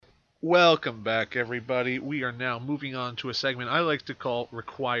Welcome back, everybody. We are now moving on to a segment I like to call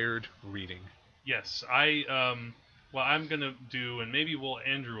required reading. Yes, what I'm gonna do, and maybe will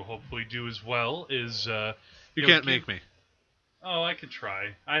Andrew hopefully do as well, is You can't make me. Oh, I could try.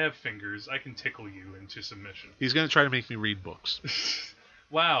 I have fingers. I can tickle you into submission. He's going to try to make me read books.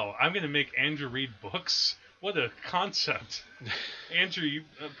 Wow, I'm gonna make Andrew read books. What a concept. Andrew, you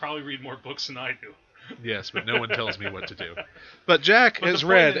probably read more books than I do. Yes, but no one tells me what to do. But Jack But has the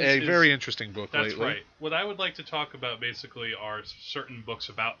point read is- a very interesting book That's lately. right. What I would like to talk about basically are certain books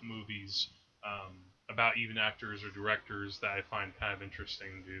about movies, about even actors or directors that I find kind of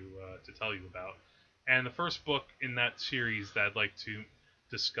interesting to tell you about. And the first book in that series that I'd like to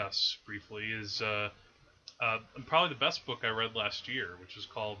discuss briefly is probably the best book I read last year, which is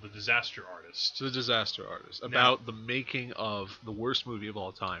called The Disaster Artist. The Disaster Artist, about the making of the worst movie of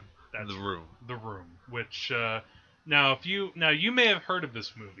all time, The Room. The Room, which you may have heard of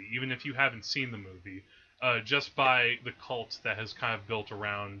this movie, even if you haven't seen the movie, just by the cult that has kind of built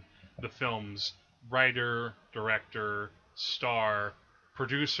around the film's writer, director, star,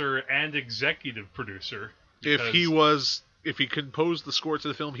 producer, and executive producer. If he composed the score to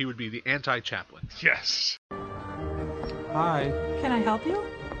the film, he would be the anti-Chaplin. Yes. Hi. Can I help you?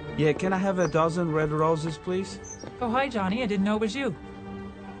 Yeah, can I have a dozen red roses, please? Oh, hi, Johnny. I didn't know it was you.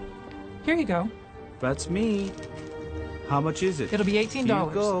 Here you go. That's me. How much is it? It'll be $18. Here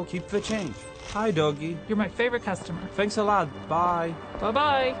you go. Keep the change. Hi, doggy. You're my favorite customer. Thanks a lot. Bye.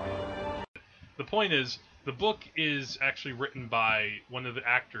 Bye-bye. The point is, the book is actually written by one of the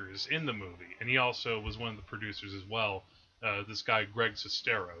actors in the movie, and he also was one of the producers as well. This guy, Greg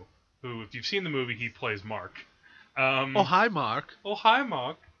Sestero, who, if you've seen the movie, he plays Mark. Oh, hi, Mark. Oh, hi,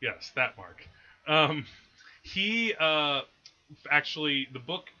 Mark. Yes, that Mark. He actually, the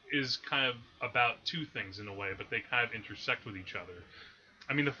book is kind of about two things in a way, but they kind of intersect with each other.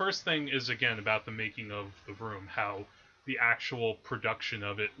 I mean, the first thing is, again, about the making of The Room, how the actual production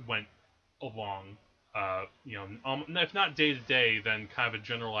of it went along. If not day to day, then kind of a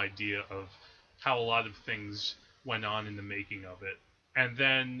general idea of how a lot of things went on in the making of it. And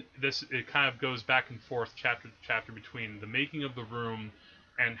then it kind of goes back and forth chapter to chapter between the making of The Room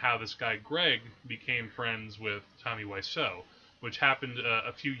and how this guy Greg became friends with Tommy Wiseau, which happened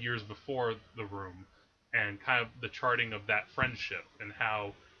a few years before The Room, and kind of the charting of that friendship and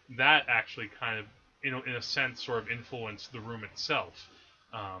how that actually kind of, in a sense, sort of influenced The Room itself.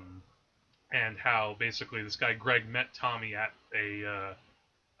 And how basically this guy Greg met Tommy at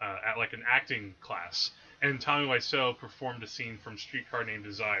at like an acting class, and Tommy Wiseau performed a scene from Streetcar Named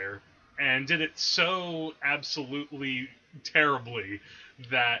Desire, and did it so absolutely terribly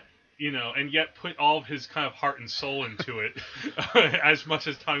that, and yet put all of his kind of heart and soul into it, as much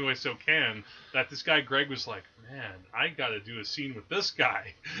as Tommy Wiseau can, that this guy Greg was like, man, I gotta do a scene with this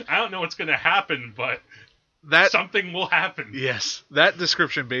guy. I don't know what's gonna happen, but something will happen. Yes, that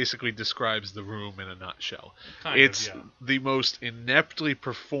description basically describes The Room in a nutshell. It's the most ineptly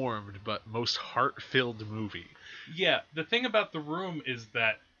performed but most heart-filled movie. Yeah, the thing about The Room is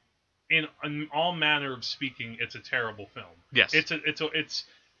that, in all manner of speaking, it's a terrible film. Yes, it's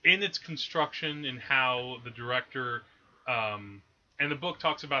in its construction and how the director, and the book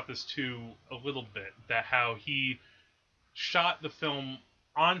talks about this too a little bit, that how he shot the film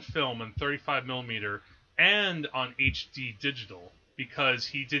on film in 35 millimeter and on HD digital, because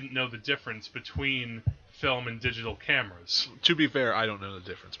he didn't know the difference between film and digital cameras. To be fair, I don't know the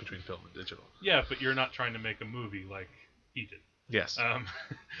difference between film and digital. Yeah, but you're not trying to make a movie like he did. Yes.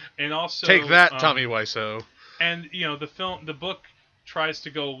 And also, take that, Tommy Wiseau. And the book tries to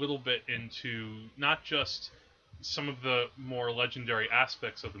go a little bit into not just some of the more legendary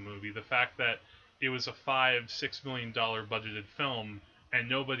aspects of the movie, the fact that it was a $5-6 million budgeted film, and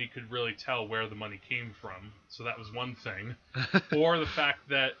nobody could really tell where the money came from. So that was one thing. Or the fact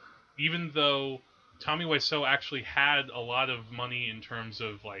that even though Tommy Wiseau actually had a lot of money in terms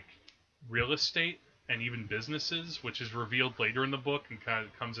of like real estate and even businesses, which is revealed later in the book and kind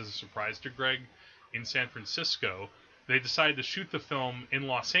of comes as a surprise to Greg, in San Francisco, they decided to shoot the film in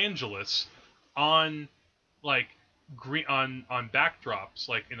Los Angeles on like on backdrops,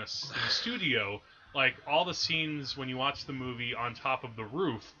 like in a studio. Like, all the scenes when you watch the movie on top of the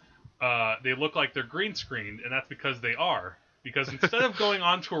roof, they look like they're green screened, and that's because they are. Because instead of going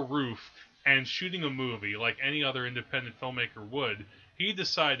onto a roof and shooting a movie like any other independent filmmaker would, he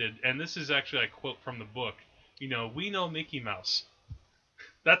decided, and this is actually, I quote from the book, we know Mickey Mouse.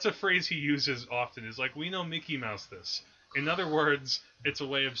 That's a phrase he uses often, is like, we know Mickey Mouse this. In other words, it's a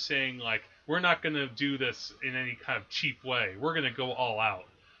way of saying, like, we're not going to do this in any kind of cheap way. We're going to go all out.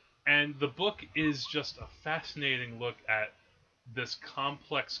 And the book is just a fascinating look at this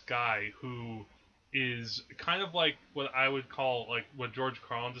complex guy who is kind of like what I would call like what George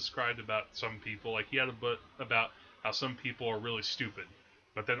Carlin described about some people. Like he had a book about how some people are really stupid,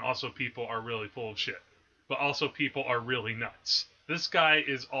 but then also people are really full of shit. But also people are really nuts. This guy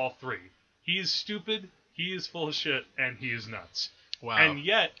is all three. He is stupid, he is full of shit, and he is nuts. Wow. And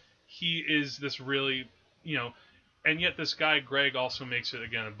yet he is this really, and yet this guy Greg also makes it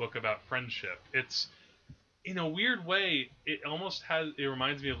again a book about friendship. It's in a weird way, it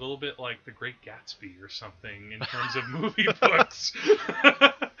reminds me a little bit like The Great Gatsby or something in terms of movie books.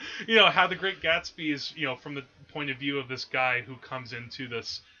 How The Great Gatsby is, from the point of view of this guy who comes into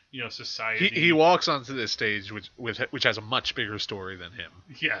this, society. He walks onto this stage which has a much bigger story than him.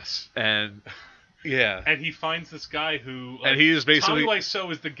 Yes. And yeah. And he finds this guy who... and he is basically... Tommy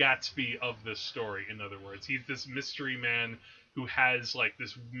Wiseau is the Gatsby of this story, in other words. He's this mystery man who has,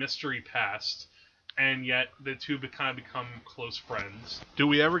 this mystery past, and yet the two kind of become close friends. Do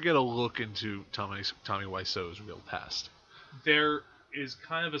we ever get a look into Tommy Wiseau's real past? There is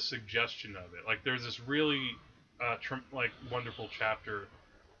kind of a suggestion of it. There's this really, wonderful chapter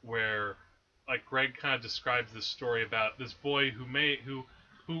where, Greg kind of describes this story about this boy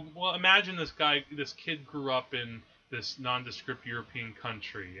well, imagine this kid grew up in this nondescript European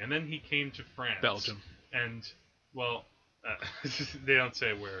country, and then he came to France. Belgium. And, well, they don't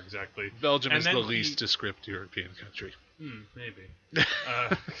say where exactly. Belgium is the least descript European country. Maybe.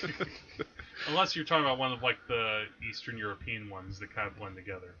 Unless you're talking about one of, the Eastern European ones that kind of blend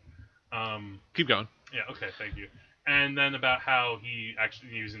together. Keep going. Yeah, okay, thank you. And then about how he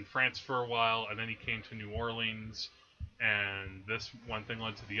was in France for a while, and then he came to New Orleans, and this one thing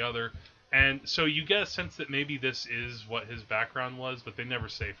led to the other. And so you get a sense that maybe this is what his background was, but they never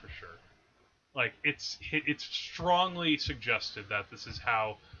say for sure. It's strongly suggested that this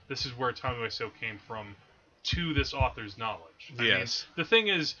is where Tommy Wiseau came from to this author's knowledge. I mean, the thing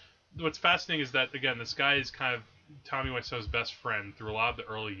is, what's fascinating is that, again, this guy is kind of Tommy Wiseau's best friend through a lot of the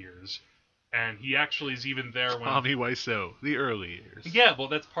early years. And he actually is even there when... Tommy Wiseau, the early years. Yeah, well,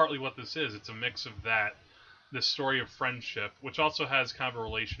 that's partly what this is. It's a mix of that, this story of friendship, which also has kind of a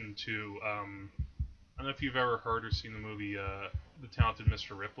relation to... I don't know if you've ever heard or seen the movie The Talented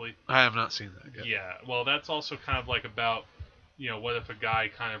Mr. Ripley. I have not seen that yet. Yeah, well, that's also kind of about, what if a guy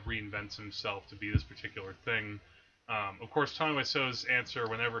kind of reinvents himself to be this particular thing. Of course, Tommy Wiseau's answer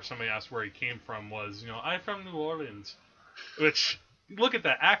whenever somebody asked where he came from was, I'm from New Orleans. Which... Look at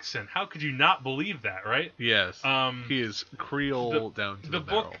that accent. How could you not believe that, right? Yes. He is Creole down to the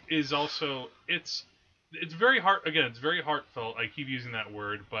barrel. The book is also it's very heart. Again, it's very heartfelt. I keep using that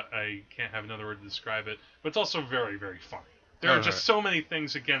word, but I can't have another word to describe it. But it's also very, very funny. There are just so many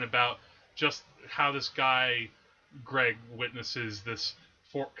things again about just how this guy Greg witnesses this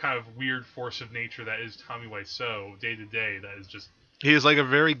kind of weird force of nature that is Tommy Wiseau day to day. That is just. He is like a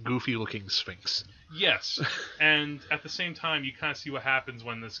very goofy-looking sphinx. Yes, and at the same time, you kind of see what happens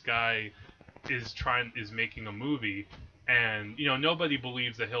when this guy is making a movie, and nobody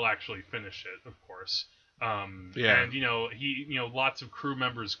believes that he'll actually finish it. Of course, And he lots of crew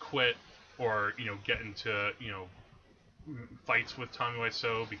members quit or get into fights with Tommy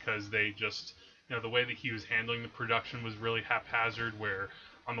Wiseau because they just the way that he was handling the production was really haphazard. Where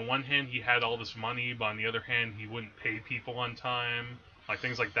on the one hand he had all this money, but on the other hand he wouldn't pay people on time.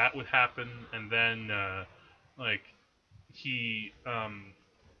 Things like that would happen, and then he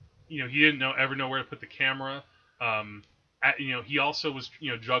he didn't ever know where to put the camera. He also was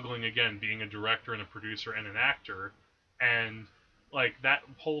juggling again being a director and a producer and an actor, and that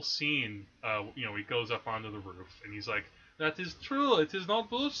whole scene he goes up onto the roof and he's like, "That is true, it is not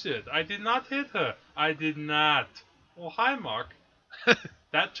bullshit, I did not hit her, I did not. Oh, hi Mark."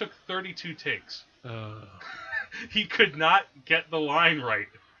 That took 32 takes. He could not get the line right.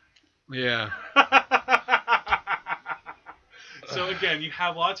 Yeah. So again, you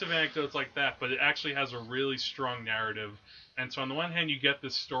have lots of anecdotes like that, but it actually has a really strong narrative. And so on the one hand, you get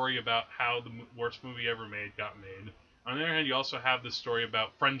this story about how the worst movie ever made got made. On the other hand, you also have this story about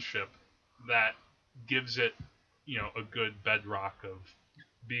friendship that gives it, a good bedrock of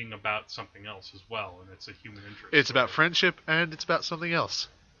being about something else as well, and it's a human interest. It's about friendship, and it's about something else.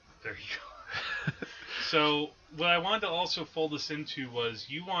 There you go. So what I wanted to also fold this into was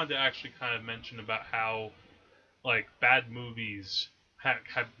you wanted to actually kind of mention about how bad movies have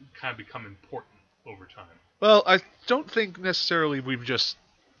kind of become important over time. Well, I don't think necessarily we've just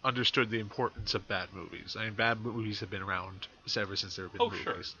understood the importance of bad movies. I mean, bad movies have been around ever since there have been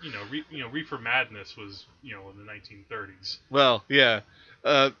movies. Sure. Reefer Madness was in the 1930s. Well, yeah.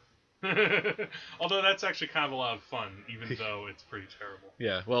 Although that's actually kind of a lot of fun, even though it's pretty terrible.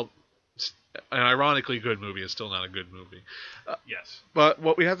 Yeah. Well, an ironically good movie is still not a good movie. Yes. But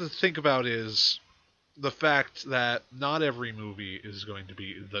what we have to think about is the fact that not every movie is going to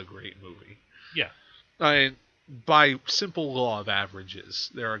be the great movie. Yeah. I mean, by simple law of averages,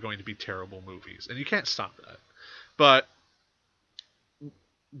 there are going to be terrible movies, and you can't stop that. But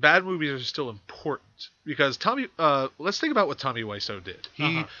bad movies are still important because let's think about what Tommy Wiseau did.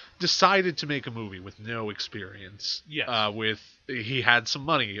 He decided to make a movie with no experience. Yes. He had some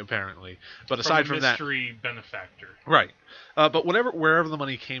money apparently, but From aside a from that, mystery benefactor. right? But wherever the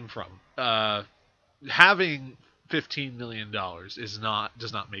money came from, having $15 million does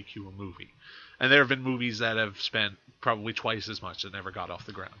not make you a movie. And there have been movies that have spent probably twice as much that never got off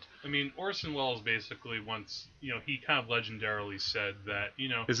the ground. I mean, Orson Welles basically once, he kind of legendarily said that,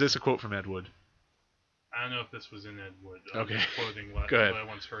 Is this a quote from Ed Wood? I don't know if this was in Ed Wood. Okay. I'm quoting what I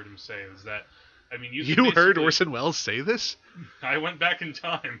once heard him say is that, I mean, you heard Orson Welles say this? I went back in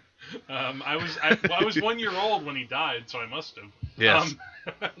time. I was 1 year old when he died, so I must have. Yes.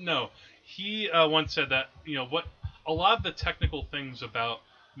 No, he once said that what a lot of the technical things about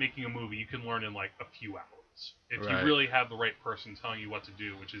making a movie you can learn in like a few hours if you really have the right person telling you what to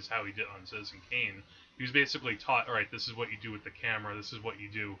do, which is how he did on Citizen Kane. He was basically taught, all right, this is what you do with the camera, this is what you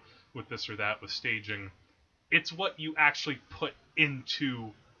do with this or that with staging. It's what you actually put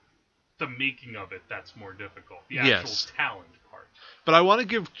into the making of it that's more difficult. The actual talent part. But I want to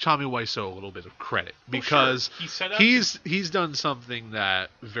give Tommy Wiseau a little bit of credit because he's done something that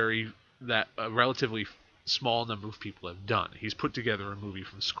a relatively small number of people have done. He's put together a movie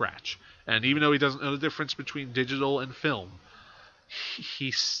from scratch. And even though he doesn't know the difference between digital and film,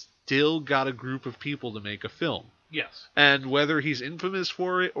 he still got a group of people to make a film. Yes. And whether he's infamous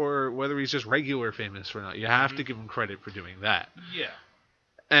for it or whether he's just regular famous for it, you have to give him credit for doing that. Yeah.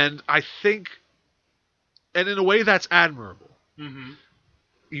 And I think, and in a way that's admirable. Mm-hmm.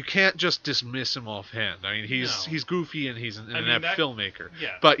 You can't just dismiss him offhand. I mean, he's goofy and he's an inept filmmaker.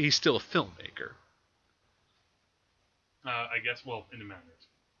 Yeah. But he's still a filmmaker. I guess, well, in a manner.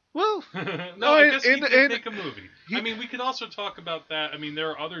 Well, I guess he did make a movie. I mean, we could also talk about that. I mean, there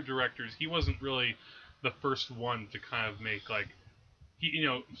are other directors. He wasn't really the first one to kind of make, like,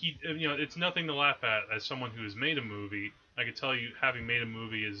 it's nothing to laugh at as someone who has made a movie. I can tell you, having made a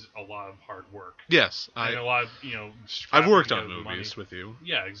movie is a lot of hard work. Yes, and a lot of I've worked on movies with you.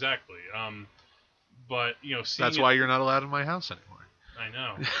 Yeah, exactly. But that's why you're not allowed in my house anymore. I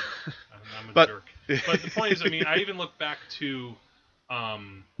know. I'm a jerk. But the point is, I mean, I even look back to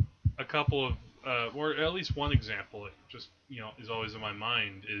a couple of, or at least one example that just is always in my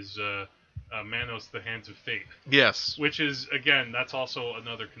mind is Manos: The Hands of Fate. Yes. Which is, again, that's also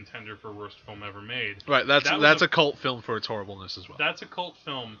another contender for worst film ever made. Right. That's a cult film for its horribleness as well. That's a cult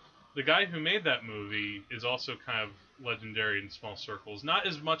film. The guy who made that movie is also kind of legendary in small circles. Not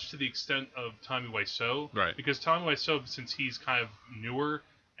as much to the extent of Tommy Wiseau. Right. Because Tommy Wiseau, since he's kind of newer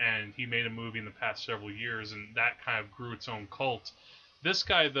and he made a movie in the past several years and that kind of grew its own cult. This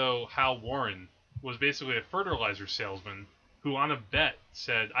guy, though, Hal Warren, was basically a fertilizer salesman who on a bet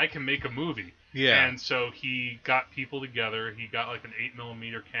said, I can make a movie. Yeah. And so he got people together. He got like an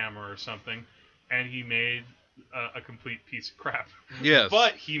 8mm camera or something, and he made a complete piece of crap. Yes.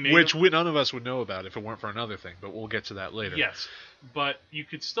 But he made which none of us would know about if it weren't for another thing, but we'll get to that later. Yes. But you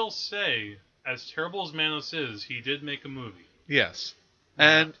could still say, as terrible as Manos is, he did make a movie. Yes.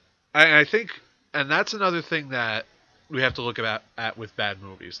 And I think, and that's another thing that we have to look at with bad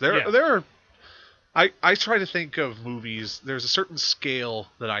movies. There are, I try to think of movies, there's a certain scale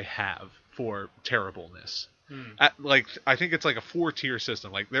that I have for terribleness. I think it's like a 4-tier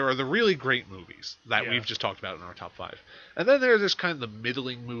system. Like, there are the really great movies that we've just talked about in our top 5. And then there's this kind of the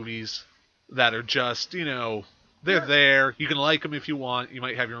middling movies that are just, they're there. You can like them if you want. You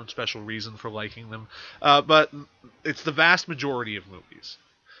might have your own special reason for liking them. But it's the vast majority of movies.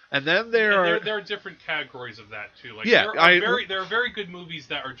 And then there are different categories of that too. Like there are very good movies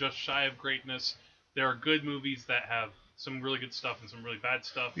that are just shy of greatness. There are good movies that have some really good stuff and some really bad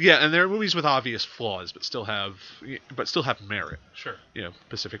stuff. Yeah, and there are movies with obvious flaws but still have merit. Sure.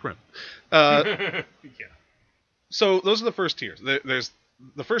 Pacific Rim. Yeah. So those are the first tiers. There's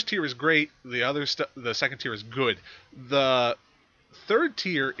the first tier is great. The second tier is good. The third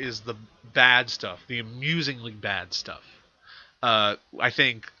tier is the bad stuff, the amusingly bad stuff. I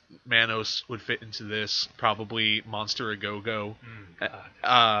think Manos would fit into this. Probably Monster A Go-Go.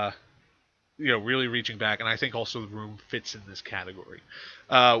 Really reaching back, and I think also The Room fits in this category.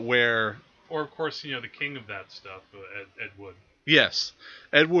 Or of course, the king of that stuff, Ed Wood. Yes,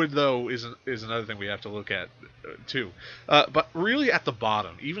 Ed Wood though is another thing we have to look at too. But really, at the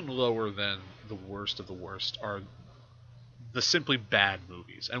bottom, even lower than the worst of the worst, are the simply bad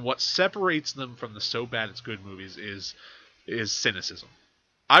movies, and what separates them from the so bad it's good movies is cynicism.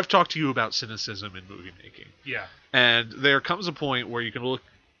 I've talked to you about cynicism in movie making. Yeah. And there comes a point where you can look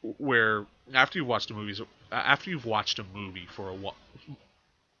where after you've watched a movie for a while,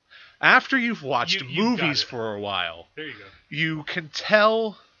 after you've watched movies for a while, there you go. You can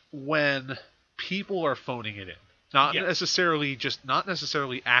tell when people are phoning it in. Not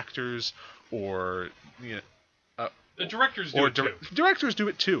necessarily actors or the directors do it too. Directors do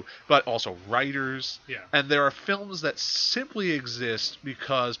it too, but also writers. Yeah. And there are films that simply exist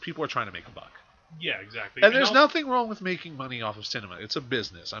because people are trying to make a buck. Yeah, exactly. And there's nothing wrong with making money off of cinema. It's a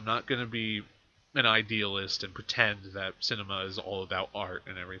business. I'm not going to be an idealist and pretend that cinema is all about art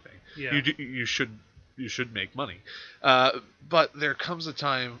and everything. Yeah. You should make money. But there comes a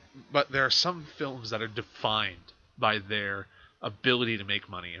time. But there are some films that are defined by their ability to make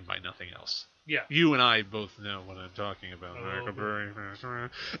money and by nothing else. Yeah. You and I both know what I'm talking about.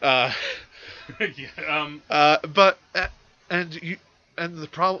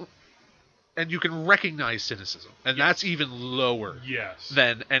 And you can recognize cynicism, and that's even lower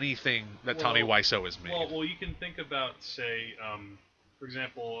than anything that Tommy Wiseau has made. Well, you can think about, say, for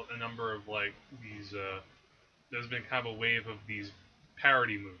example, a number of like these. There's been kind of a wave of these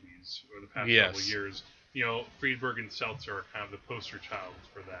parody movies over the past couple of years. You know, Friedberg and Seltzer are kind of the poster child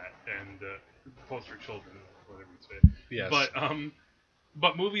for that, and poster children, whatever you say. Yes.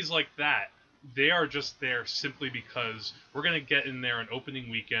 But movies like that, they are just there simply because we're gonna get in there an opening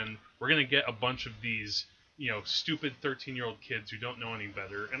weekend. We're gonna get a bunch of these, stupid 13-year-old kids who don't know any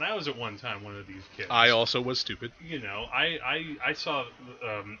better. And I was at one time one of these kids. I also was stupid. I saw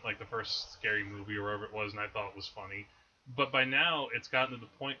like the first Scary Movie or whatever it was, and I thought it was funny. But by now, it's gotten to the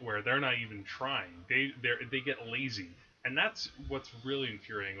point where they're not even trying. They get lazy, and that's what's really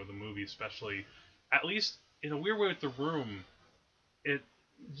infuriating with the movie, especially, at least in a weird way with The Room.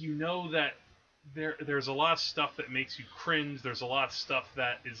 That there's a lot of stuff that makes you cringe. There's a lot of stuff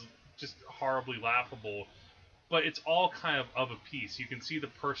that is just horribly laughable, but it's all kind of a piece. You can see the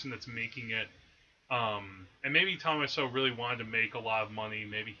person that's making it. And maybe Tommy Wiseau really wanted to make a lot of money.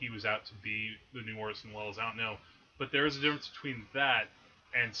 Maybe he was out to be the new Orson Welles. I don't know. But there is a difference between that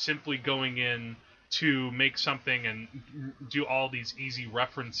and simply going in to make something and do all these easy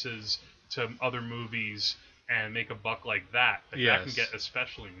references to other movies and make a buck like that. That can get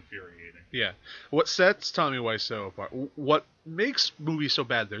especially infuriating. Yeah. What sets Tommy Wiseau apart, what makes movies so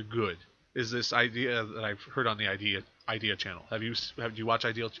bad they're good, is this idea that I've heard on the Idea channel. Have you watched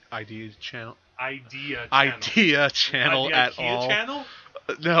Idea channel? Idea channel at all? Channel?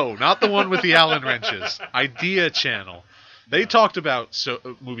 No, not the one with the Allen wrenches. Idea channel. They talked about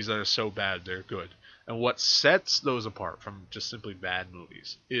movies that are so bad they're good. And what sets those apart from just simply bad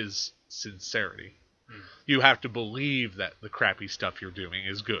movies is sincerity. You have to believe that the crappy stuff you're doing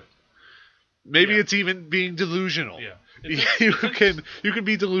is good. Maybe it's even being delusional. Yeah. You can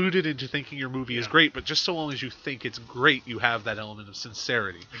be deluded into thinking your movie is great, but just so long as you think it's great, you have that element of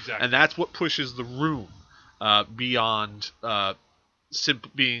sincerity. Exactly. And that's what pushes The Room beyond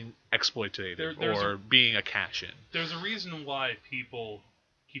being exploitative or being a cash-in. There's a reason why people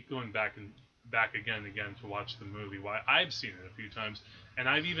keep going back again and again to watch the movie. Why I've seen it a few times, and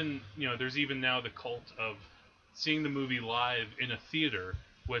I've even there's even now the cult of seeing the movie live in a theater.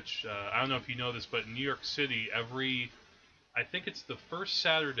 Which I don't know if you know this, but in New York City, I think it's the first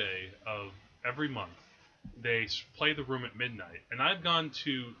Saturday of every month, they play The Room at midnight. And I've gone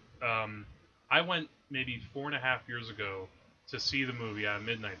to, I went maybe 4.5 years ago to see the movie at a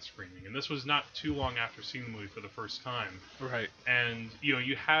midnight screening, and this was not too long after seeing the movie for the first time. Right. And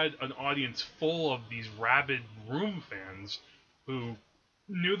you had an audience full of these rabid Room fans who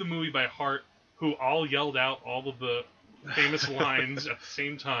knew the movie by heart, who all yelled out all of the famous lines at the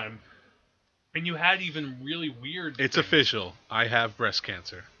same time, and you had even really weird. It's things. Official. I have breast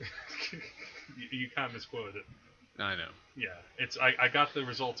cancer. you kind of misquoted it. I know. Yeah, I got the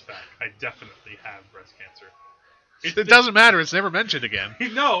results back. I definitely have breast cancer. It doesn't matter. It's never mentioned again.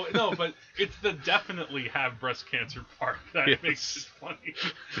 No, but it's the definitely have breast cancer part that makes it funny.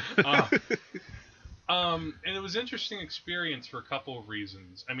 And it was an interesting experience for a couple of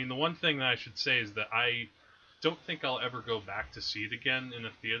reasons. I mean, the one thing that I should say is that I don't think I'll ever go back to see it again in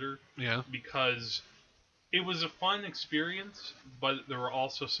a theater. Yeah. Because it was a fun experience, but there were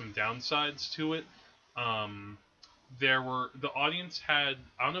also some downsides to it. The audience had,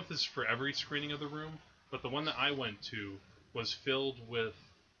 I don't know if this is for every screening of The Room, but the one that I went to was filled with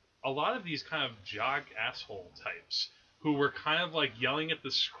a lot of these kind of jock asshole types who were kind of like yelling at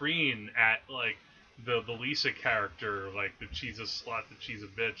the screen at like the Lisa character, like that she's a slut, that she's a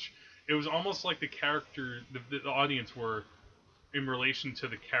bitch. It was almost like the character, the audience were in relation to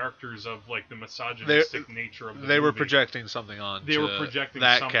the characters of like the misogynistic nature of the movie. They were projecting something on. They were projecting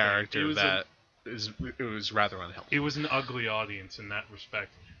that something. character it was rather unhealthy. It was an ugly audience in that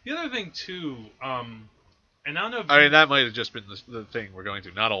respect. The other thing too, and I don't know. If I mean, that might have just been the thing we're going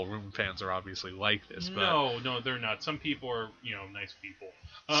through. Not all Room fans are obviously like this. But No, they're not. Some people are, nice people.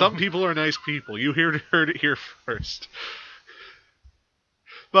 Some people are nice people. You heard it here first.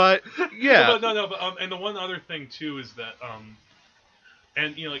 But yeah. But and the one other thing too is that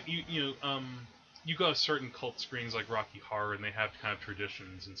and you go to certain cult screens like Rocky Horror, and they have kind of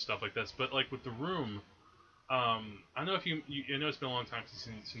traditions and stuff like this. But like with The Room, I don't know if I know it's been a long time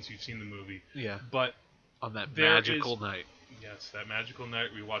since you've seen the movie. Yeah. But on that magical night. Yes, that magical night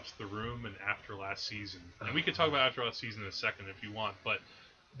we watched The Room and After Last Season, and we could talk about After Last Season in a second if you want. But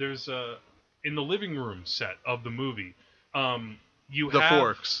there's in the living room set of the movie, you have the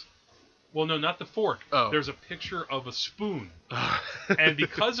forks. Well, no, not the fork. Oh. There's a picture of a spoon. And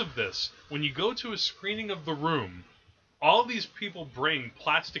because of this, when you go to a screening of The Room, all these people bring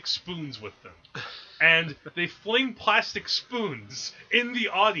plastic spoons with them. And they fling plastic spoons in the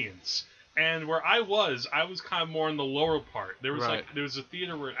audience. And where I was kind of more in the lower part. There was there was a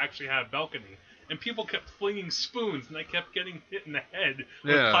theater where it actually had a balcony. And people kept flinging spoons, and I kept getting hit in the head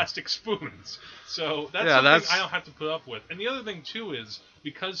with plastic spoons. So that's something I don't have to put up with. And the other thing, too, is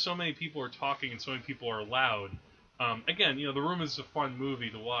because so many people are talking and so many people are loud, again, The Room is a fun movie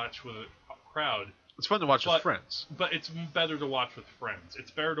to watch with a crowd. It's fun to watch with friends. But it's better to watch with friends.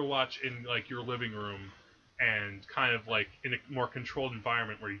 It's better to watch in, like, your living room and kind of, like, in a more controlled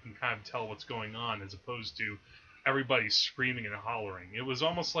environment where you can kind of tell what's going on as opposed to everybody's screaming and hollering. It was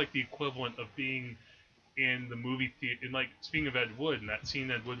almost like the equivalent of being in the movie theater. Like, speaking of Ed Wood, and that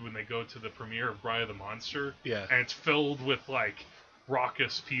scene Ed Wood when they go to the premiere of Bride of the Monster, and it's filled with like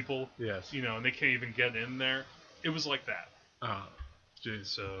raucous people, and they can't even get in there. It was like that.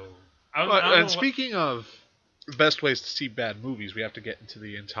 So, speaking of best ways to see bad movies, we have to get into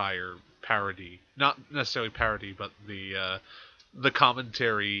the entire parody, not necessarily parody, but the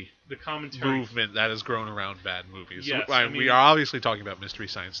commentary movement that has grown around bad movies. Yes, we are obviously talking about Mystery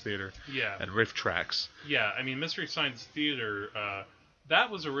Science Theater and Riff Tracks. Yeah, I mean, Mystery Science Theater, that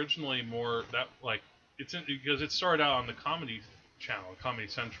was originally more because it started out on the Comedy Channel, Comedy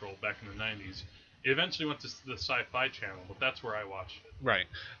Central, back in the 90s. It eventually went to the Sci-Fi Channel, but that's where I watched it. Right.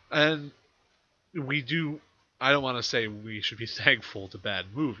 And I don't want to say we should be thankful to bad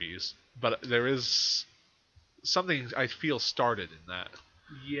movies, but there is something I feel started in that.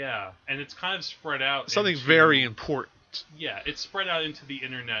 Yeah, and it's kind of spread out. Something very important. Yeah, it's spread out into the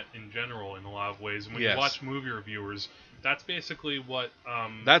internet in general in a lot of ways. And when you watch movie reviewers, that's basically what...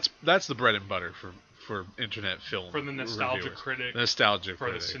 that's the bread and butter for internet film. For the nostalgia critic.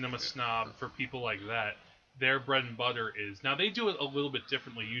 For the cinema snob, for people like that. Their bread and butter is... Now, they do it a little bit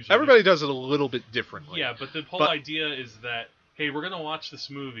differently usually. Everybody does it a little bit differently. Yeah, but the whole idea is that, hey, we're going to watch this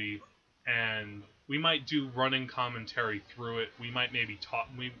movie, and... we might do running commentary through it. We might maybe talk.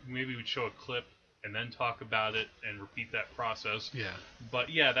 Maybe we'd show a clip and then talk about it and repeat that process. Yeah. But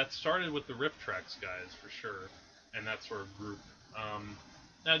yeah, that started with the Riff Tracks guys for sure, and that sort of group.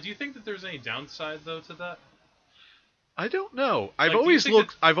 Now, do you think that there's any downside though to that? I don't know. I've always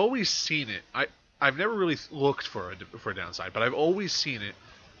seen it. I've never really looked for a downside, but I've always seen it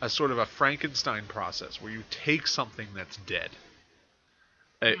as sort of a Frankenstein process where you take something that's dead,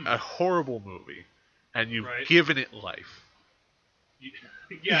 a horrible movie, and you've given it life.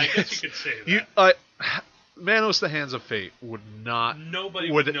 Yeah, I guess you could say that. Manos: The Hands of Fate would not.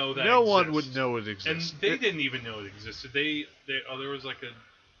 Nobody would know that. No one would know it existed. And they didn't even know it existed. There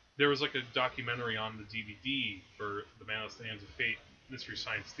was like a documentary on the DVD for the Manos: The Hands of Fate Mystery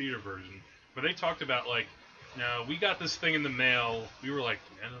Science Theater version, where they talked about now we got this thing in the mail. We were like,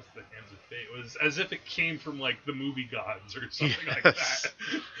 Manos: The Hands of Fate. It was as if it came from like the movie gods or something like that.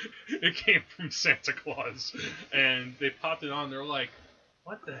 It came from Santa Claus, and they popped it on. They're like,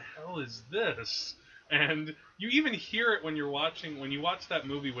 what the hell is this? And you even hear it when you watch that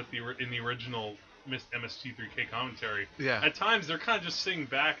movie in the original MST3K commentary. Yeah. At times they're kind of just sitting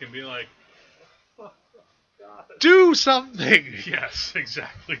back and being like, oh, God. Do something. Yes,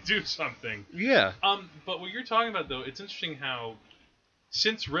 exactly. Do something. Yeah. But what you're talking about though, it's interesting how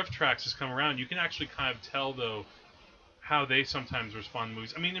since Riff Tracks has come around, you can actually kind of tell though how they sometimes respond to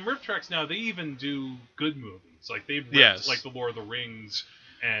movies. I mean, in Riff Tracks now they even do good movies. Like they've ripped like the Lord of the Rings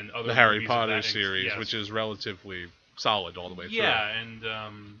and other the Harry Potter series, which is relatively solid all the way through. Yeah, and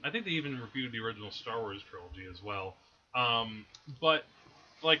I think they even reviewed the original Star Wars trilogy as well. But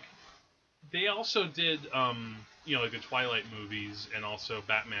like they also did, like the Twilight movies and also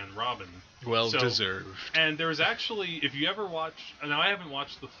Batman Robin. Well deserved. And there was actually, if you ever watch, now I haven't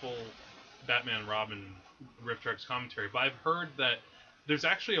watched the full Batman Robin Riff Tracks commentary, but I've heard that there's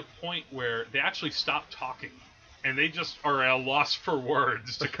actually a point where they actually stop talking and they just are at a loss for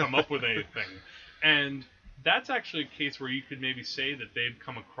words to come up with anything. And that's actually a case where you could maybe say that they've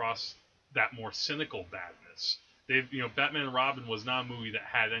come across that more cynical badness. Batman and Robin was not a movie that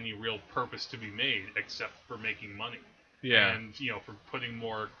had any real purpose to be made except for making money. Yeah. And, for putting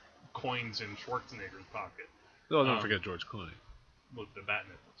more coins in Schwarzenegger's pocket. Oh, don't forget George Clooney. With the bat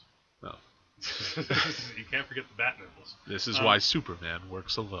nipples. No. You can't forget the bat nipples. This is why Superman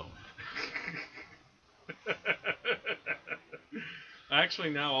works alone. I actually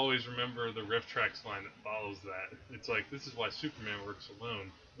now always remember the Riff Tracks line that follows that. It's like, this is why Superman works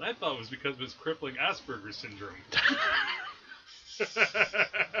alone. And I thought it was because of his crippling Asperger's syndrome.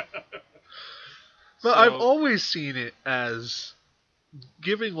 But I've always seen it as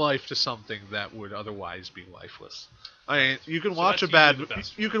giving life to something that would otherwise be lifeless. I mean, you can watch a bad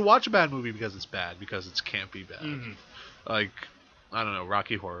movie because it's bad, because it can't be bad. Mm-hmm. Like, I don't know,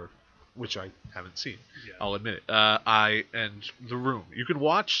 Rocky Horror, which I haven't seen. Yeah. I'll admit it. And The Room. You can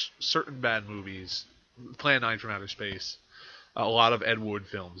watch certain bad movies, Plan 9 from Outer Space, a lot of Ed Wood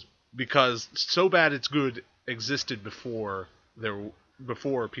films, because So Bad It's Good existed before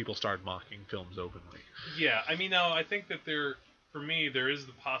people started mocking films openly. Yeah, I mean, I think that for me, there is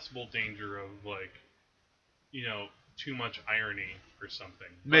the possible danger of, too much irony or something.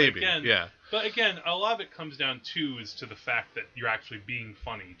 Maybe, yeah. But again, a lot of it comes down to the fact that you're actually being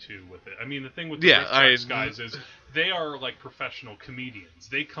funny too with it. I mean, the thing with the Riff Tracks guys is they are like professional comedians.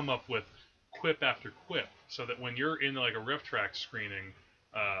 They come up with quip after quip, so that when you're in like a Riff Tracks screening,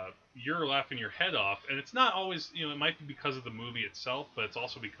 you're laughing your head off. And it's not always, it might be because of the movie itself, but it's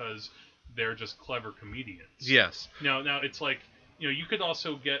also because they're just clever comedians. Yes. Now it's like, you could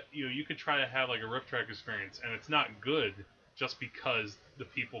also get, you could try to have like a Riff Track experience, and it's not good just because the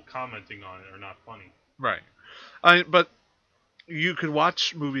people commenting on it are not funny. Right. But you could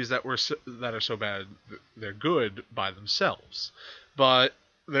watch movies that are so bad they're good by themselves, but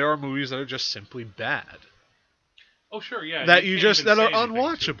there are movies that are just simply bad. Oh sure, yeah. That that are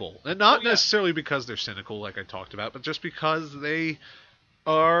unwatchable, and not necessarily because they're cynical, like I talked about, but just because they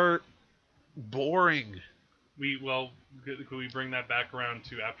are boring. Could we bring that back around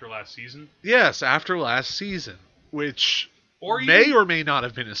to After Last Season? Yes, After Last Season, which may or may not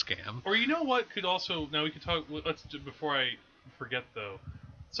have been a scam. Or you know what could also... Now we could talk... Before I forget, though,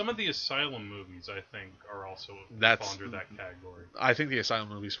 some of the Asylum movies, I think, are also fall under that category. I think the Asylum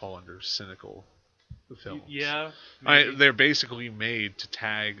movies fall under cynical films. Yeah. They're basically made to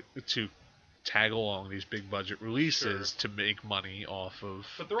tag along these big budget releases to make money off of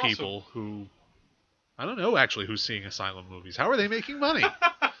people who... I don't know, actually, who's seeing Asylum movies. How are they making money?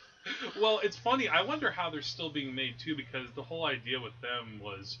 Well, it's funny. I wonder how they're still being made, too, because the whole idea with them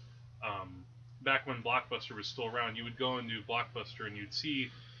was, back when Blockbuster was still around, you would go into Blockbuster and you'd see,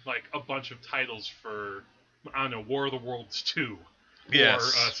 like, a bunch of titles for, I don't know, War of the Worlds 2. Yes.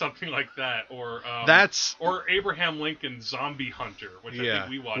 Or something like that. Or or Abraham Lincoln's Zombie Hunter, which I think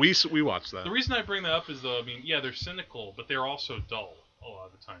we watched. We watched that. The reason I bring that up is, though, they're cynical, but they're also dull a lot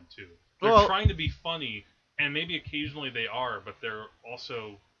of the time, too. They're trying to be funny, and maybe occasionally they are, but they're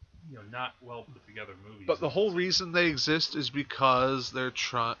also, not well put together movies. But the whole reason they exist is because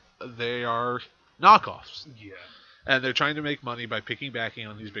they are knockoffs. Yeah. And they're trying to make money by piggybacking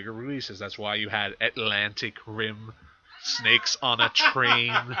on these bigger releases. That's why you had Atlantic Rim, Snakes on a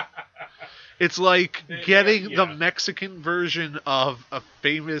Train. It's like getting the Mexican version of a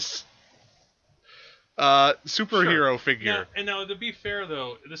famous superhero figure. Now, to be fair,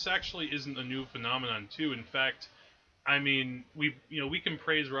 though, this actually isn't a new phenomenon, too. In fact, I mean, we can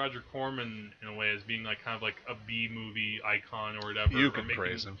praise Roger Corman in a way as being like kind of like a B movie icon or whatever. You can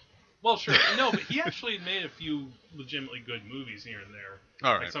praise him. Well, sure. No, but he actually made a few legitimately good movies here and there.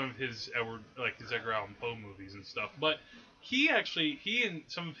 All right. Like some of his Edgar Allan Poe movies and stuff. But he and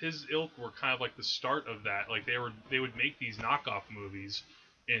some of his ilk were kind of like the start of that. Like they would make these knockoff movies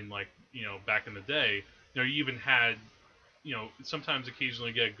in back in the day. You even had, sometimes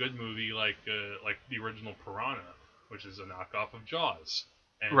occasionally get a good movie like the original Piranha, which is a knockoff of Jaws.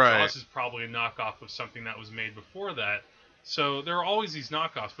 And Jaws is probably a knockoff of something that was made before that. So there are always these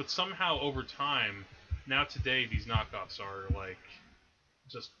knockoffs, but somehow over time, now today, these knockoffs are like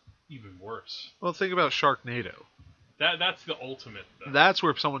just even worse. Well, think about Sharknado. That's the ultimate, though. That's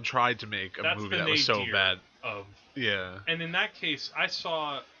where someone tried to make a movie that was so bad. Yeah. And in that case, I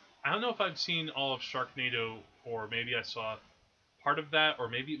don't know if I've seen all of Sharknado, or maybe I saw part of that, or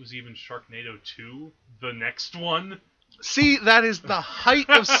maybe it was even Sharknado 2, the next one. See, that is the height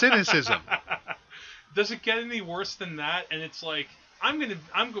of cynicism. Does it get any worse than that? And it's like,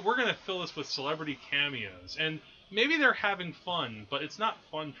 we're gonna fill this with celebrity cameos, and maybe they're having fun, but it's not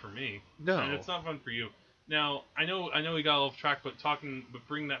fun for me. No, and it's not fun for you. Now, I know we got off track, but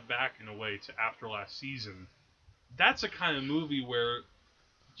bring that back in a way to after last season. That's a kind of movie where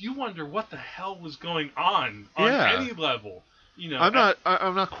you wonder what the hell was going on any level. I'm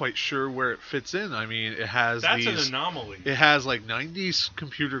not quite sure where it fits in. I mean, it has an anomaly. It has like 90s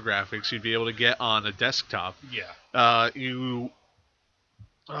computer graphics you'd be able to get on a desktop. Yeah.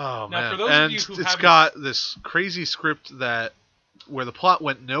 Oh now, man! For those and of you who it's got this crazy script where the plot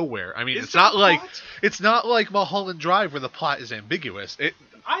went nowhere. I mean, it's not like Mulholland Drive where the plot is ambiguous.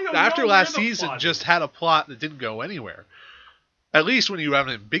 After last season just had a plot that didn't go anywhere. At least when you have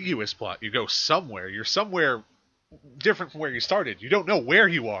an ambiguous plot, you go somewhere. You're somewhere different from where you started. You don't know where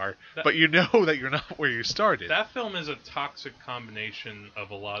you are, but you know that you're not where you started. That film is a toxic combination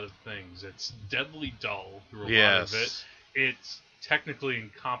of a lot of things. It's deadly dull through a lot of it. It's technically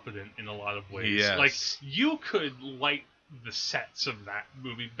incompetent in a lot of ways. Yes. Like, you could light the sets of that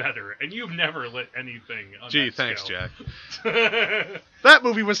movie better, and you've never lit anything on Gee, that thanks, scale. Jack. That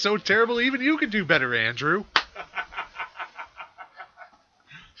movie was so terrible, even you could do better, Andrew.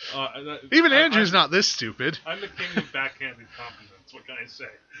 Even Andrew's not this stupid. I'm the king of backhanded compliments. What can I say?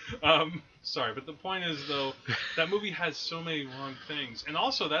 Sorry, but the point is, though, that movie has so many wrong things, and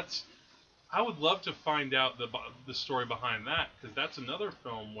also I would love to find out the story behind that, because that's another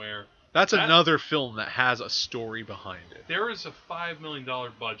film where another film that has a story behind it. There is a $5 million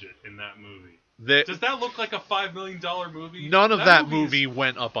budget in that movie. Does that look like a $5 million movie? None of that movie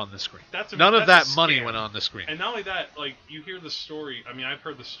went up on the screen. None of that money went on the screen. And not only that, like, you hear the story. I mean, I've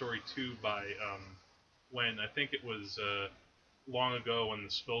heard the story too by when I think it was long ago when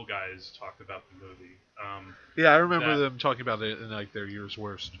the Spill guys talked about the movie. Yeah, I remember them talking about it in like their year's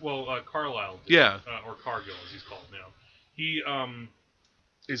worst. Well, Carlisle did, yeah, or Cargill as he's called now.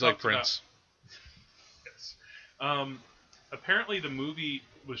 He's like Prince. Yes. Apparently, the movie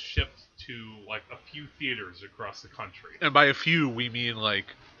was shipped to like a few theaters across the country. And by a few, we mean like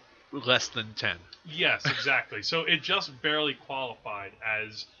less than 10. Yes, exactly. So it just barely qualified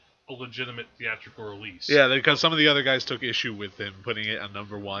as a legitimate theatrical release. Yeah, because some of the other guys took issue with him putting it on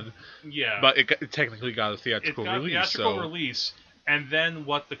number 1. Yeah. But it technically got a theatrical release. And then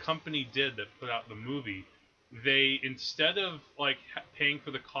what the company did that put out the movie, they, instead of like paying for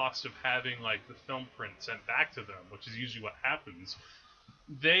the cost of having like the film print sent back to them, which is usually what happens,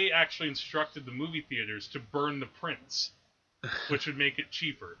 they actually instructed the movie theaters to burn the prints, which would make it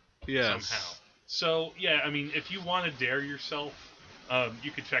cheaper somehow. So, yeah, I mean, if you want to dare yourself,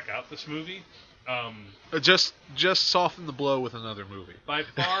 you could check out this movie. Just soften the blow with another movie. By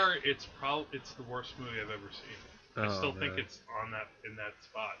far, it's the worst movie I've ever seen. I still think it's in that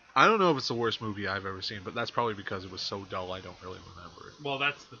spot. I don't know if it's the worst movie I've ever seen, but that's probably because it was so dull I don't really remember it. Well,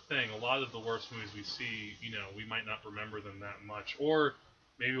 that's the thing. A lot of the worst movies we see, we might not remember them that much, or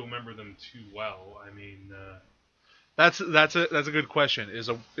maybe we'll remember them too well. I mean, that's a good question. Is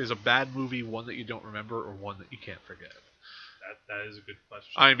a bad movie one that you don't remember, or one that you can't forget? That is a good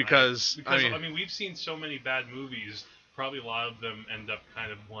question. I mean, because we've seen so many bad movies. Probably a lot of them end up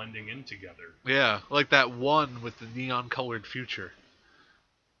kind of blending in together. Yeah, like that one with the neon-colored future.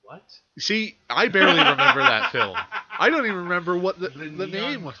 What? See, I barely remember that film. I don't even remember what the name was.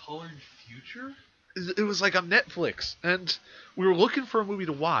 Neon-colored future? It was like on Netflix, and we were looking for a movie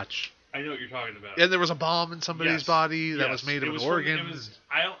to watch. I know what you're talking about. And there was a bomb in somebody's body that was made of an organ.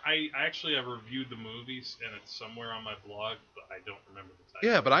 I actually have reviewed the movies, and it's somewhere on my blog, but I don't remember the title.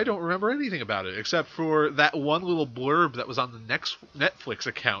 Yeah, but I don't remember anything about it, except for that one little blurb that was on the next Netflix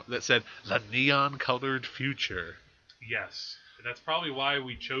account that said, "The Neon-Colored Future." Yes. That's probably why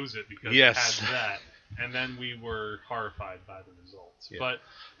we chose it, because it had that. And then we were horrified by the results. Yeah.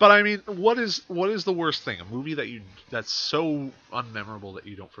 But I mean, what is the worst thing? A movie that's so unmemorable that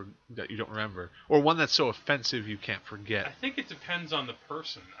you don't remember, or one that's so offensive you can't forget? I think it depends on the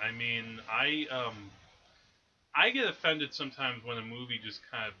person. I mean, I get offended sometimes when a movie just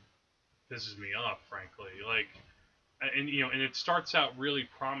kind of pisses me off, frankly. Like, and it starts out really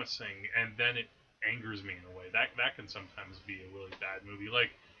promising, and then it angers me in a way. That can sometimes be a really bad movie.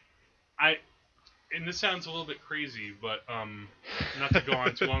 Like, and this sounds a little bit crazy, but not to go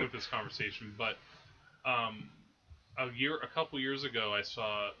on too long with this conversation, but a couple years ago, I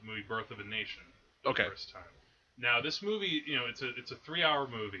saw the movie Birth of a Nation for the first time. Now, this movie, it's a 3-hour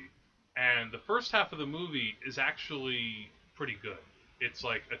movie, and the first half of the movie is actually pretty good. It's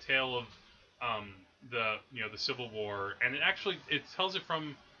like a tale of the Civil War, and it tells it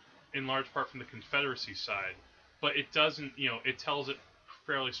from, in large part, from the Confederacy side, but it doesn't, it tells it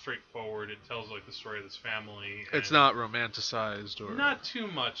fairly straightforward. It tells like the story of this family. It's not romanticized or not too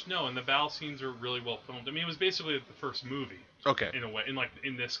much, no. And the battle scenes are really well filmed. I mean, it was basically the first movie, okay, in a way,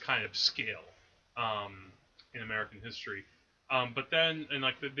 in this kind of scale, in American history. But then, in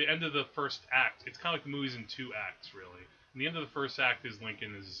like the end of the first act, it's kind of like the movie's in two acts, really. And the end of the first act is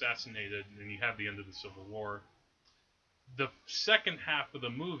Lincoln is assassinated, and then you have the end of the Civil War. The second half of the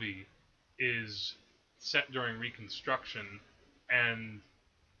movie is set during Reconstruction, and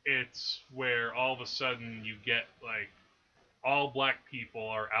it's where all of a sudden you get like all black people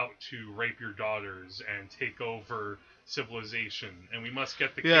are out to rape your daughters and take over civilization, and we must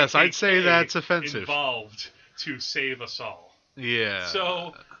get the yes, KKK I'd say that's offensive involved to save us all. Yeah.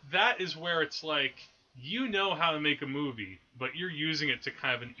 So that is where it's like, you know how to make a movie, but you're using it to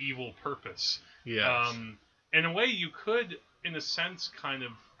kind of an evil purpose. Yes. In a way, you could, in a sense, kind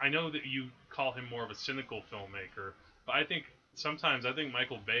of. I know that you call him more of a cynical filmmaker, but I think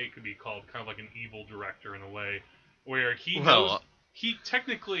Michael Bay could be called kind of like an evil director in a way, where he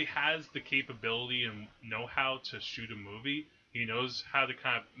technically has the capability and know-how to shoot a movie. He knows how to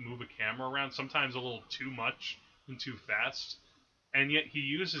kind of move a camera around, sometimes a little too much and too fast, and yet he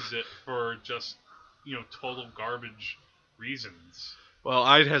uses it for just, total garbage reasons. Well,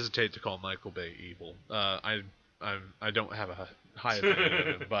 I'd hesitate to call Michael Bay evil. I don't have a high opinion of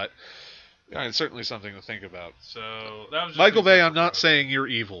him, but it's certainly something to think about. So that was just Michael Bay. I'm not saying you're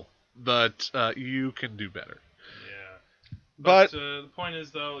evil, but you can do better. Yeah. But the point is,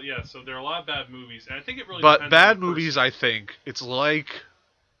 though, yeah. So there are a lot of bad movies, and I think it really. But depends bad on the movies, person. I think it's like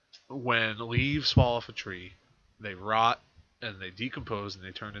when leaves fall off a tree, they rot and they decompose and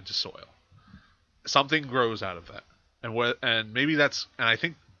they turn into soil. Something grows out of that, and I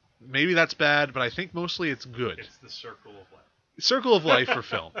think maybe that's bad, but I think mostly it's good. It's the circle of life. Circle of life for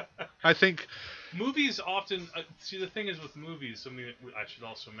film. I think movies often see, the thing is with movies, something that I should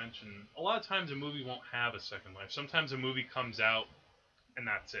also mention, a lot of times a movie won't have a second life. Sometimes a movie comes out and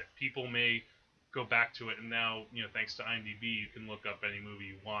that's it. People may go back to it, and now, thanks to IMDb, you can look up any movie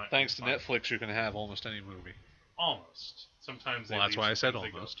you want. Thanks to Netflix, you can have almost any movie. Almost. Sometimes they that's why I said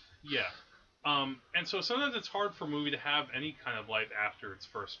almost. Yeah. And so sometimes it's hard for a movie to have any kind of life after it's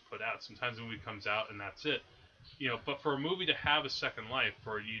first put out. Sometimes a movie comes out and that's it. But for a movie to have a second life,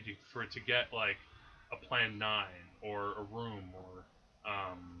 for it to get like a Plan 9 or a Room or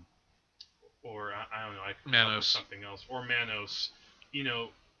I don't know, I can come up with something else, or Manos,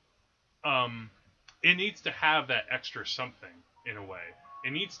 it needs to have that extra something in a way.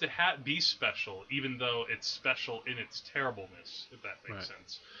 It needs to be special, even though it's special in its terribleness, if that makes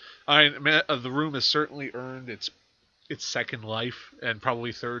sense. The Room has certainly earned its second life, and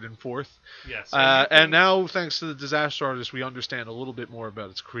probably third and fourth. Yes. And now, thanks to the Disaster Artist, we understand a little bit more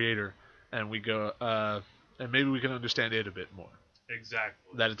about its creator, and and maybe we can understand it a bit more.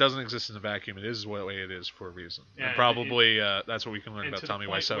 Exactly. That it doesn't exist in a vacuum. It is the way it is for a reason. Yeah, and probably that's what we can learn about Tommy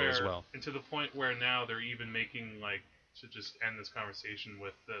Wiseau as well. And to the point where now they're even making, like, to just end this conversation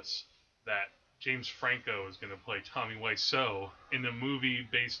with this, that James Franco is going to play Tommy Wiseau in a movie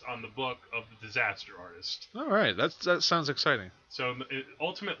based on the book of the Disaster Artist. All right, that sounds exciting. So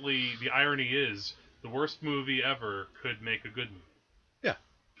ultimately, the irony is, the worst movie ever could make a good movie. Yeah.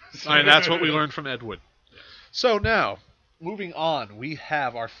 And that's what we learned from Ed Wood. Yeah. So now, moving on, we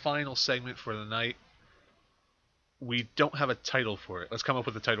have our final segment for the night. We don't have a title for it. Let's come up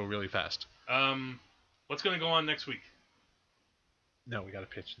with a title really fast. What's going to go on next week? No, we got to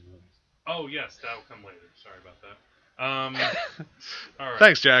pitch the movies. Oh, yes, that will come later. Sorry about that. All right.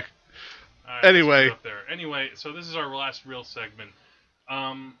 Thanks, Jack. Right, Anyway, so this is our last real segment.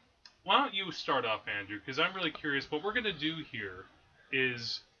 Why don't you start off, Andrew? Because I'm really curious. What we're going to do here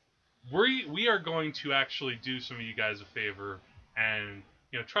is we are going to actually do some of you guys a favor and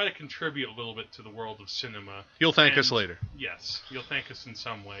try to contribute a little bit to the world of cinema. You'll thank us later. Yes, you'll thank us in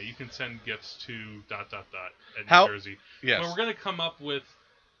some way. You can send gifts to ... at New Jersey. Yes. But we're going to come up with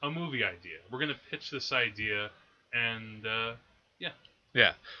a movie idea. We're going to pitch this idea, and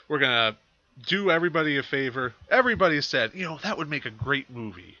yeah, we're going to do everybody a favor. Everybody said, that would make a great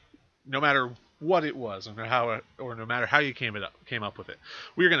movie, no matter what it was, or no matter how you came up with it.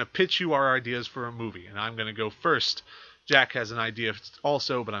 We're going to pitch you our ideas for a movie, and I'm going to go first. Jack has an idea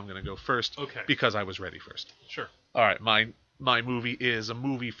also, but I'm going to go first because I was ready first. Sure. All right, my movie is a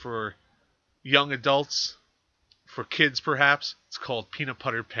movie for young adults, for kids perhaps. It's called Peanut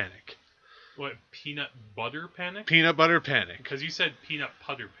Butter Panic. What, Peanut Butter Panic? Peanut Butter Panic. Because you said Peanut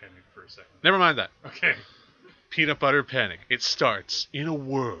Butter Panic for a second. Never mind that. Okay. Peanut Butter Panic. It starts in a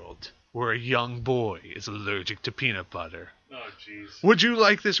world where a young boy is allergic to peanut butter. Oh, jeez. Would you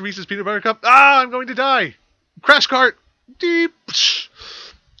like this Reese's Peanut Butter Cup? Ah, I'm going to die! Crash cart! Deep!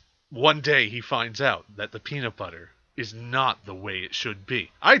 One day he finds out that the peanut butter is not the way it should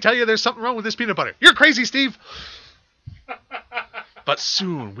be. I tell you, there's something wrong with this peanut butter. You're crazy, Steve! But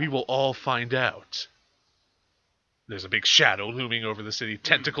soon we will all find out. There's a big shadow looming over the city,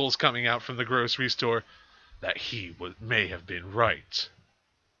 tentacles coming out from the grocery store, that he may have been right.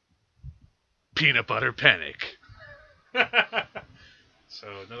 Peanut butter panic. So,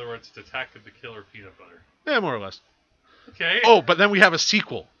 in other words, Detective the Killer Peanut Butter. Yeah, more or less. Okay. Oh, but then we have a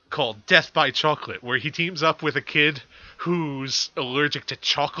sequel called Death by Chocolate, where he teams up with a kid who's allergic to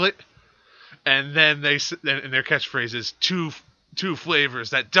chocolate, and then and their catchphrase is two flavors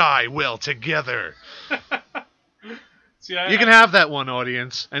that die well together. See, you can have that one,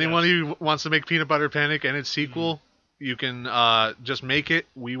 audience. Anyone who wants to make Peanut Butter Panic and its sequel, you can just make it.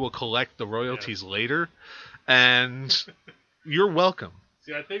 We will collect the royalties later, and you're welcome.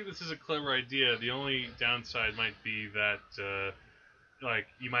 See, I think this is a clever idea. The only downside might be that,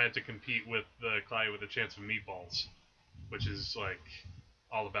 you might have to compete with the client with a chance of meatballs, which is,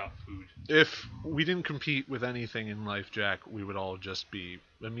 all about food. If we didn't compete with anything in life, Jack, we would all just be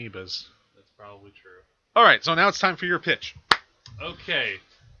amoebas. That's probably true. All right, so now it's time for your pitch. Okay.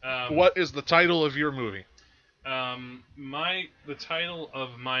 What is the title of your movie? The title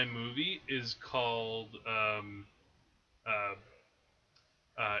of my movie is called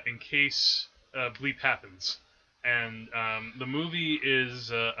In Case Bleep Happens, and the movie is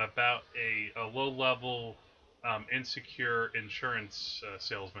about a low-level, insecure insurance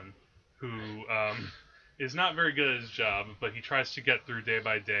salesman who is not very good at his job, but he tries to get through day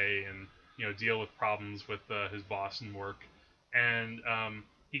by day and deal with problems with his boss and work, and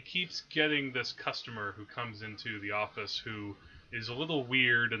he keeps getting this customer who comes into the office who is a little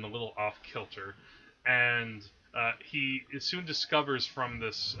weird and a little off kilter, and he soon discovers from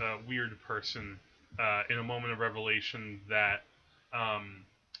this weird person in a moment of revelation that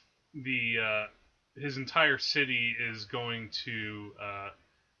his entire city is going to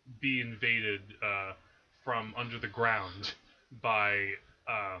be invaded from under the ground by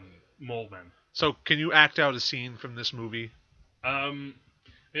mole men. So, can you act out a scene from this movie?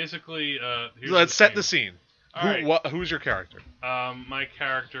 Basically, let's set the scene. Who's your character? My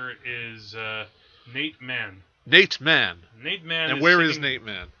character is Nate Mann. Nate Mann. Nate Mann. And where is Nate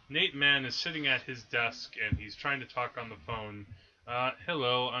Mann? Nate Mann is sitting at his desk and he's trying to talk on the phone.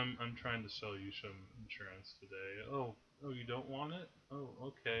 Hello, I'm trying to sell you some insurance today. Oh, you don't want it? Oh,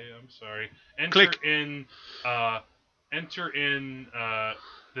 okay. I'm sorry. Click. Enter in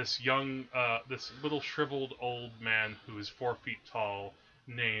this little shriveled old man who is 4 feet tall,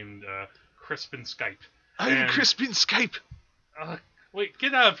 named Crispin Skype. I'm Crispin Skype. Wait,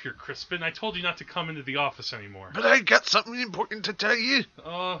 get out of here, Crispin. I told you not to come into the office anymore. But I got something important to tell you.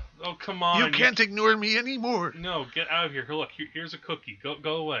 Oh, come on. You can't ignore me anymore. No, get out of here. Here, look, here's a cookie.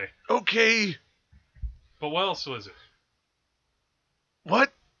 Go away. Okay. But what else was it?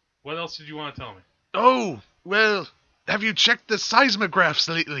 What? What else did you want to tell me? Oh, well, have you checked the seismographs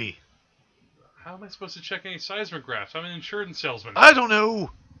lately? How am I supposed to check any seismographs? I'm an insurance salesman. I don't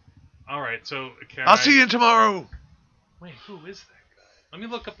know. All right, so I'll see you tomorrow. Wait, who is that guy? Let me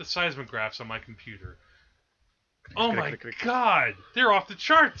look up the seismographs on my computer. Oh my God, they're off the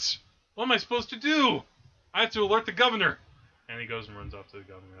charts. What am I supposed to do? I have to alert the governor. And he goes and runs off to the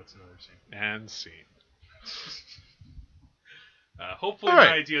governor. That's another scene. And scene. Hopefully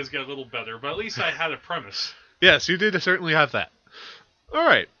my ideas get a little better, but at least I had a premise. Yes, you did certainly have that. All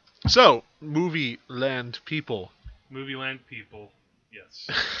right. So, Movie Land people. Movie Land people, yes.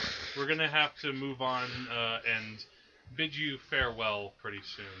 We're going to have to move on and bid you farewell pretty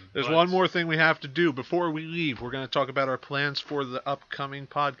soon. There's one more thing we have to do. Before we leave, we're going to talk about our plans for the upcoming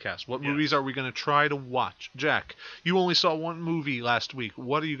podcast. What movies are we going to try to watch? Jack, you only saw one movie last week.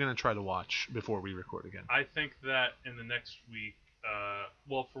 What are you going to try to watch before we record again? I think that in the next week,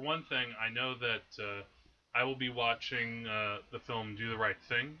 well, for one thing, I know that I will be watching the film Do the Right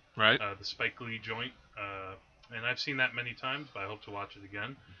Thing. Right. The Spike Lee joint. And I've seen that many times, but I hope to watch it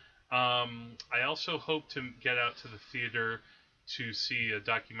again. I also hope to get out to the theater to see a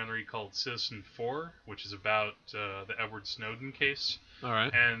documentary called Citizen 4, which is about the Edward Snowden case. All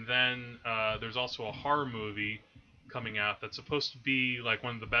right. And then there's also a horror movie coming out that's supposed to be like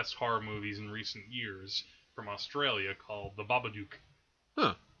one of the best horror movies in recent years from Australia called The Babadook.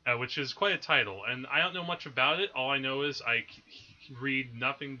 Huh. Which is quite a title. And I don't know much about it. All I know is I read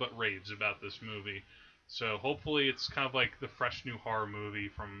nothing but raves about this movie. So hopefully it's kind of like the fresh new horror movie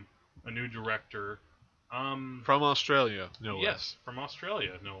from a new director. From Australia, no less. Yes, from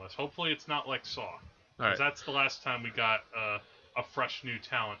Australia, no less. Hopefully, it's not like Saw. All 'Cause right. that's the last time we got a fresh new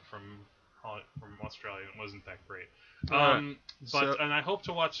talent from Australia. It wasn't that great. Alright, And I hope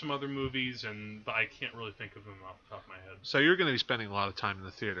to watch some other movies, but I can't really think of them off the top of my head. So you're going to be spending a lot of time in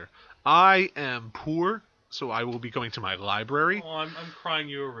the theater. I am poor, so I will be going to my library. Oh, I'm crying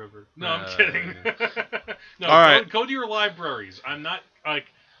you a river. No, I'm Uh, kidding. No, All right. go to your libraries. I'm not like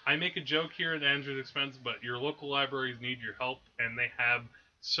I make a joke here at Andrew's expense, but your local libraries need your help, and they have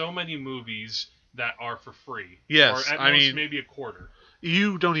so many movies that are for free. Yes, or at I most mean- maybe a quarter.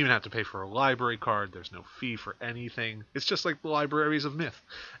 You don't even have to pay for a library card. There's no fee for anything. It's just like the libraries of myth.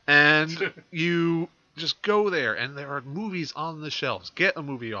 And you just go there, and there are movies on the shelves. Get a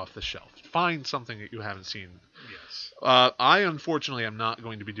movie off the shelf. Find something that you haven't seen. Yes. I unfortunately am not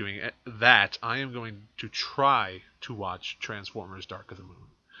going to be doing that. I am going to try to watch Transformers: Dark of the Moon.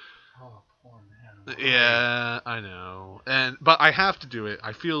 Oh, poor man. Yeah, I know. But I have to do it.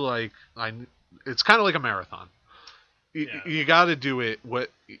 I feel like it's kind of like a marathon. Yeah. You got to do it.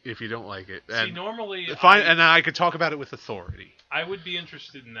 What if you don't like it? See, normally And then I could talk about it with authority. I would be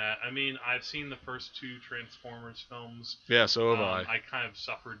interested in that. I mean, I've seen the first two Transformers films. Yeah, so have I kind of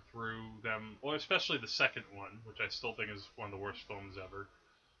suffered through them, well, especially the second one, which I still think is one of the worst films ever.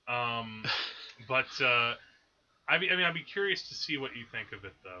 But I mean, I'd be curious to see what you think of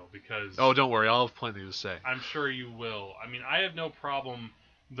it, though, because Oh, don't worry. I'll have plenty to say. I'm sure you will. I mean, I have no problem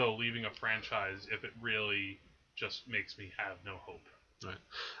though leaving a franchise if it really just makes me have no hope.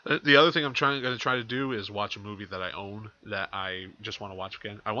 Right. The other thing I'm going to try to do is watch a movie that I own that I just want to watch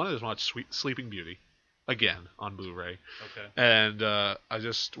again. I wanted to watch Sleeping Beauty again on Blu-ray. Okay. And I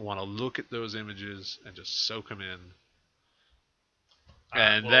just want to look at those images and just soak them in.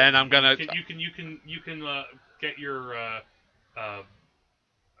 And Well, then I'm gonna. You can get your. I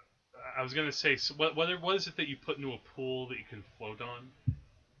was gonna say, so what is it that you put into a pool that you can float on?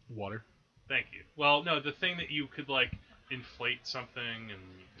 Water. Thank you. Well, no, the thing that you could like inflate something and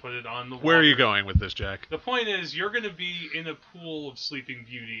put it on the water. Where are you going with this, Jack? The point is, you're going to be in a pool of Sleeping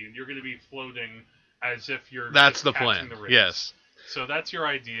Beauty, and you're going to be floating as if you're. That's just the catching plan. the rays. Yes. So that's your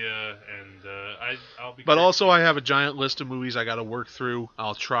idea, and I'll be. But curious. also, I have a giant list of movies I got to work through.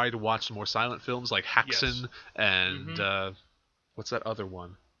 I'll try to watch some more silent films like Haxan and what's that other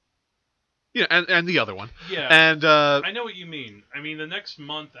one? Yeah, and the other one. Yeah. And I know what you mean. I mean, the next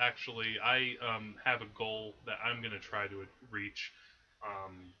month, actually, I have a goal that I'm going to try to reach.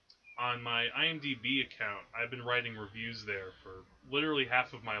 On my IMDb account, I've been writing reviews there for literally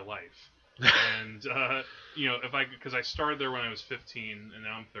half of my life. And, because I started there when I was 15, and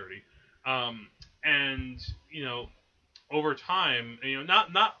now I'm 30. And, over time,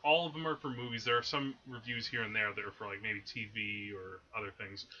 not all of them are for movies. There are some reviews here and there that are for, like, maybe TV or other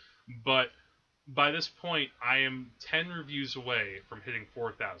things. But by this point, I am 10 reviews away from hitting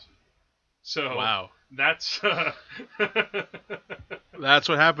 4,000. So wow, that's that's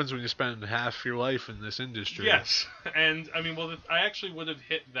what happens when you spend half your life in this industry. Yes, and I mean, well, I actually would have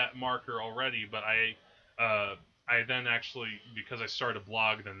hit that marker already, but I then actually, because I started a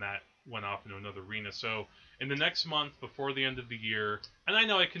blog, then that went off into another arena. So in the next month, before the end of the year, and I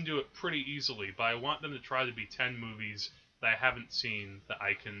know I can do it pretty easily, but I want them to try to be 10 movies that I haven't seen that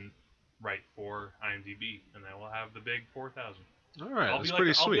I can write for IMDb, and I will have the big 4,000. All right, I'll that's be pretty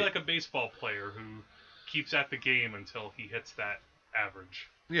I'll sweet. be like a baseball player who keeps at the game until he hits that average.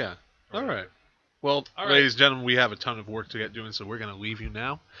 Yeah. Or All whatever. right. Well, All right. ladies and gentlemen, we have a ton of work to get doing, so we're going to leave you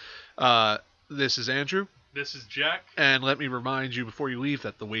now. This is Andrew, This is Jack. and let me remind you before you leave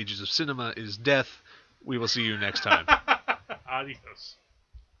that the wages of cinema is death. We will see you next time. Adios.